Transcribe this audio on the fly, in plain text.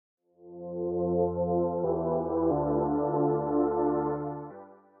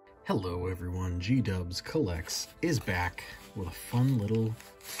Hello everyone, G-Dubs Collects is back with a fun little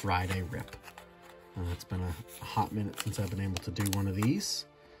Friday rip. It's been a hot minute since I've been able to do one of these.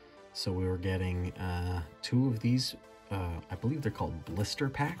 So we were getting two of these, I believe they're called blister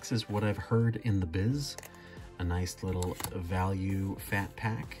packs is what I've heard in the biz. A nice little value fat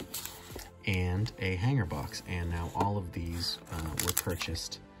pack and a hanger box. And now all of these were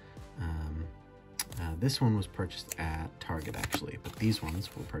purchased. This one was purchased at Target actually, but these ones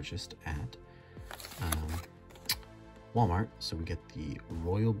were purchased at Walmart. So we get the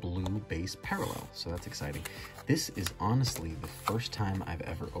royal blue base parallel, so that's exciting. This is honestly the first time I've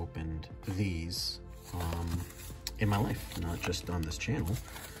ever opened these in my life, not just on this channel.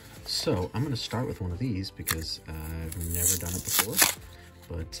 So I'm going to start with one of these because I've never done it before,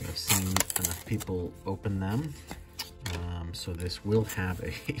 but I've seen enough people open them. So this will have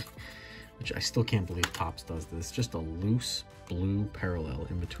a which I still can't believe Topps does this, just a loose blue parallel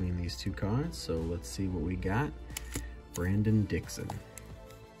in between these two cards. So let's see what we got. Brandon Dixon.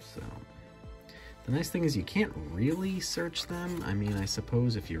 So the nice thing is you can't really search them. I mean, I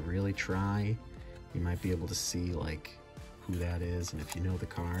suppose if you really try, you might be able to see like who that is, and if you know the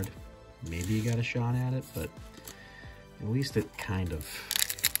card, maybe you got a shot at it, but at least it kind of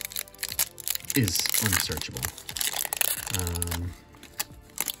is unsearchable.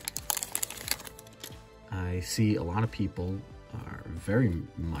 I see a lot of people are very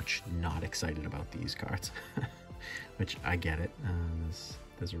much not excited about these cards, which I get it.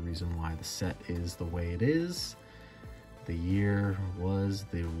 There's a reason why the set is the way it is. The year was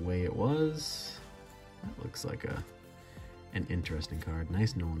the way it was. That looks like an interesting card.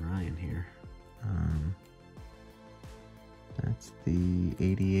 Nice Nolan Ryan here. That's the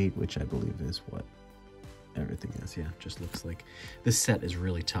 88, which I believe is what everything is. Yeah, just looks like this set is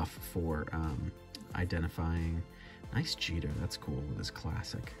really tough for identifying. Nice Jeter, that's cool with his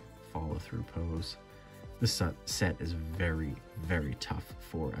classic follow-through pose. This set is very, very tough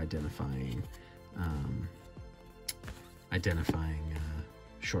for identifying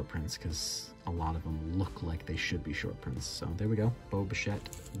short prints, because a lot of them look like they should be short prints. So there we go,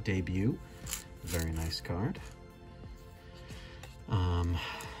 Bichette debut, very nice card.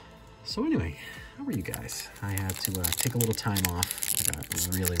 So anyway, how are you guys? I had to take a little time off. I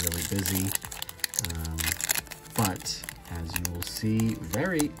got really, really busy. But as you will see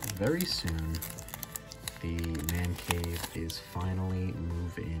very, very soon, the man cave is finally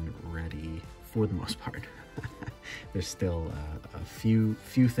move-in ready for the most part. There's still a few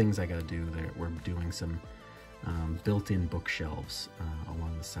things I gotta do there. We're doing some built-in bookshelves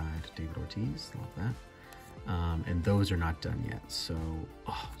along the side. David Ortiz, love that. And those are not done yet. So,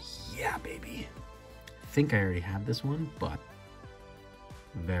 oh yeah, baby. I think I already have this one, but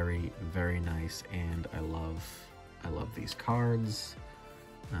very, very nice, and I love these cards.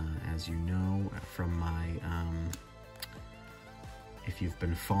 As you know from my if you've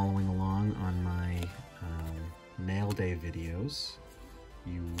been following along on my nail day videos,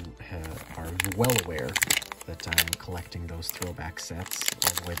 you are well aware that I'm collecting those throwback sets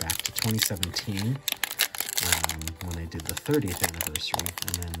all the way back to 2017 when they did the 30th anniversary,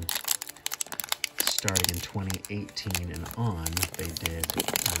 and then starting in 2018 and on, they did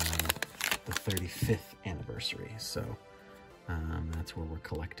the 35th anniversary. So that's where we're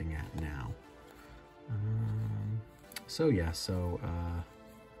collecting at now. So yeah,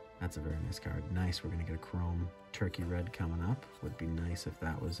 that's a very nice card. Nice, we're gonna get a chrome turkey red coming up. Would be nice if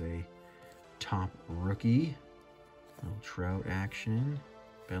that was a top rookie. Little Trout action,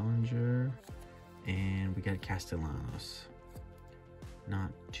 Bellinger, and we got Castellanos. Not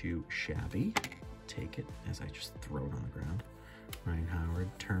too shabby. Take it as I just throw it on the ground. Ryan Howard,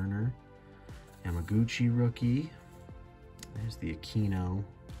 Turner, Yamaguchi rookie. There's the Aquino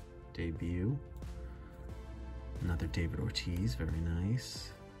debut. Another David Ortiz, very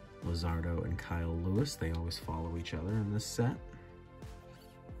nice. Luzardo and Kyle Lewis, they always follow each other in this set.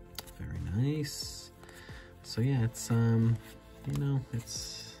 Very nice. So yeah, it's you know,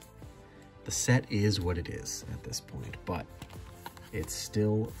 it's the set is what it is at this point, but it's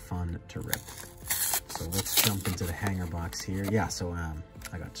still fun to rip. So let's jump into the hanger box here. Yeah, so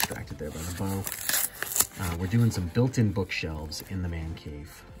I got distracted there by the bow. We're doing some built-in bookshelves in the man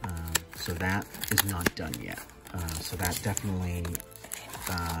cave. So that is not done yet. So that definitely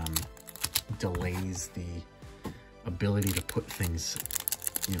delays the ability to put things,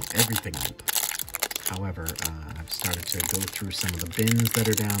 you know, everything up. However, I've started to go through some of the bins that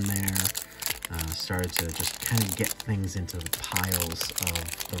are down there. Started to just kind of get things into the piles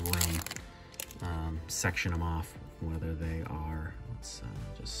of the room. Section them off, whether they are, let's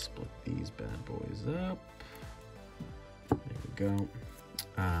just split these bad boys up. There we go.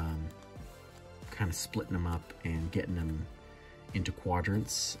 kind of splitting them up and getting them into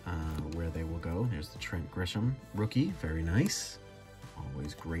quadrants where they will go. There's the Trent Grisham rookie, very nice.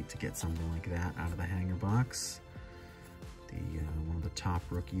 Always great to get something like that out of the hanger box. The one of the top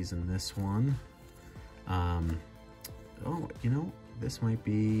rookies in this one. Oh, you know, this might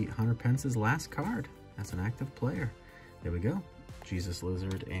be Hunter Pence's last card as an active player. There we go. Jesus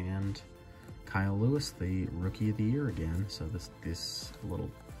Lizard and Kyle Lewis, the Rookie of the Year again. So this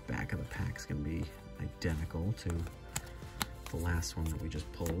little back of the pack's gonna be identical to the last one that we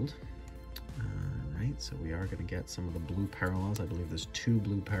just pulled. Right, so we are gonna get some of the blue parallels. I believe there's 2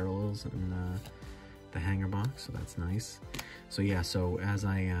 blue parallels in the hanger box, so that's nice. So yeah, so as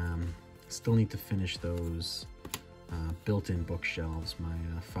I still need to finish those built-in bookshelves, my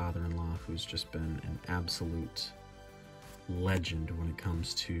father-in-law, who's just been an absolute legend when it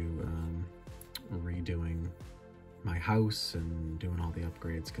comes to redoing my house and doing all the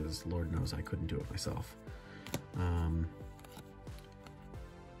upgrades, because Lord knows I couldn't do it myself.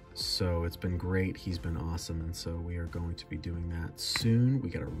 So it's been great. He's been awesome, and so we are going to be doing that soon. We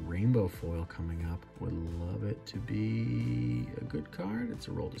got a rainbow foil coming up. Would love it to be a good card. It's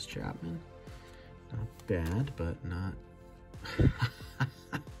a Aroldis Chapman. Not bad, but not...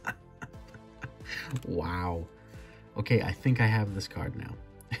 Wow. Okay, I think I have this card now.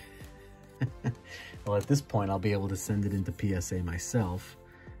 Well, at this point, I'll be able to send it into PSA myself.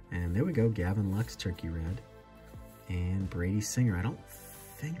 And there we go, Gavin Lux, Turkey Red. And Brady Singer. I don't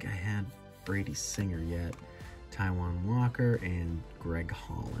think I had Brady Singer yet. Taiwan Walker and Greg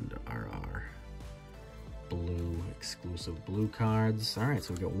Holland are our blue, exclusive blue cards. All right,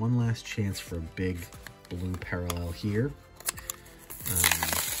 so we got one last chance for a big blue parallel here.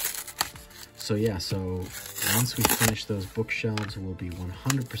 So yeah, so once we finish those bookshelves, we'll be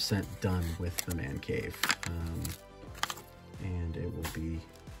 100% done with the man cave. And it will be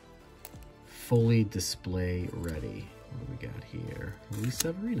fully display ready. What do we got here? Luis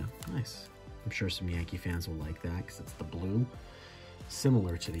Severino, nice. I'm sure some Yankee fans will like that because it's the blue,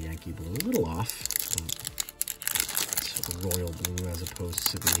 similar to the Yankee blue, a little off, but it's the royal blue as opposed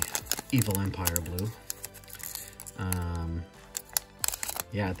to the evil empire blue.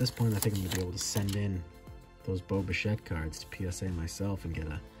 Yeah, at this point, I think I'm gonna be able to send in those Bichette cards to PSA myself and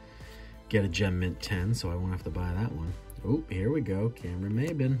get a Gem Mint 10, so I won't have to buy that one. Oh, here we go, Cameron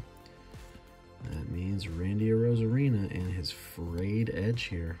Maybin. That means Randy Arozarena and his frayed edge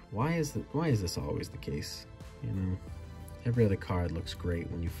here. Why is this always the case? You know, every other card looks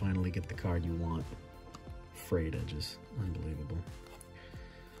great when you finally get the card you want. Frayed edges, unbelievable.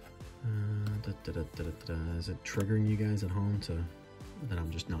 Is it triggering you guys at home that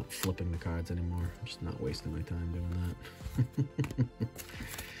I'm just not flipping the cards anymore? I'm just not wasting my time doing that.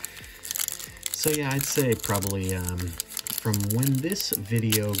 So yeah, I'd say probably from when this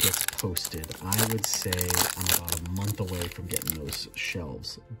video gets posted, I would say I'm about a month away from getting those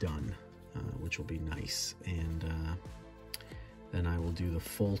shelves done, which will be nice. And then I will do the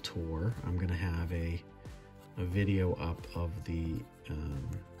full tour. I'm gonna have a video up of the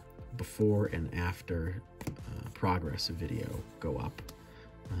before and after progress video go up,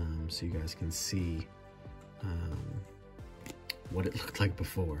 so you guys can see what it looked like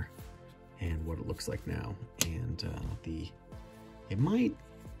before and what it looks like now. And it might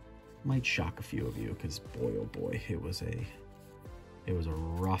shock a few of you, because boy oh boy, it was a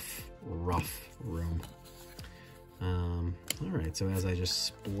rough room. All right, so as I just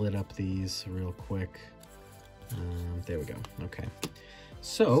split up these real quick, there we go. Okay,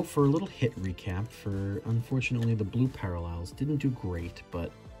 so for a little hit recap, unfortunately the blue parallels didn't do great,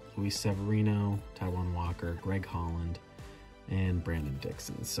 but Luis Severino, Taiwan Walker, Greg Holland, and Brandon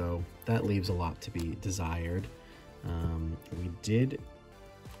Dixon. So that leaves a lot to be desired. We did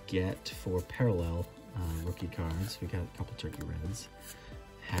get, for parallel rookie cards, we got a couple Turkey Reds.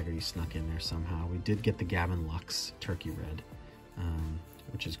 Haggerty snuck in there somehow. We did get the Gavin Lux Turkey Red,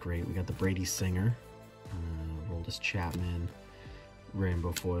 which is great. We got the Brady Singer, Aroldis Chapman,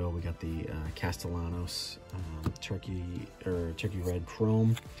 Rainbow Foil. We got the Castellanos Turkey Red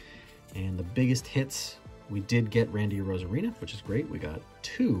Chrome. And the biggest hits, we did get Randy Arozarena, which is great. We got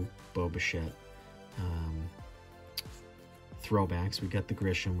 2 Bichette throwbacks. We got the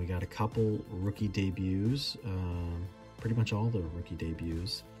Grisham. We got a couple rookie debuts. Pretty much all the rookie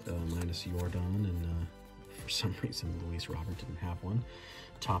debuts, minus Yordan, and for some reason Luis Robert didn't have one.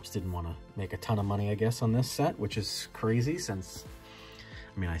 Topps didn't want to make a ton of money, I guess, on this set, which is crazy, since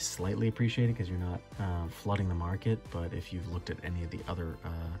I mean, I slightly appreciate it because you're not flooding the market, but if you've looked at any of the other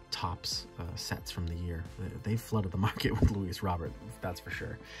tops sets from the year, they flooded the market with Luis Robert, that's for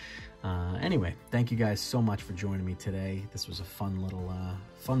sure. Anyway, thank you guys so much for joining me today. This was a fun little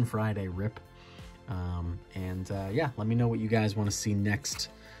Fun Friday rip. Yeah, let me know what you guys want to see next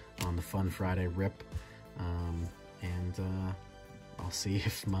on the Fun Friday rip. I'll see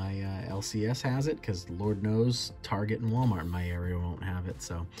if my LCS has it, because Lord knows Target and Walmart in my area won't have it.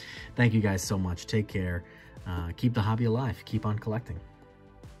 So thank you guys so much. Take care. Keep the hobby alive. Keep on collecting.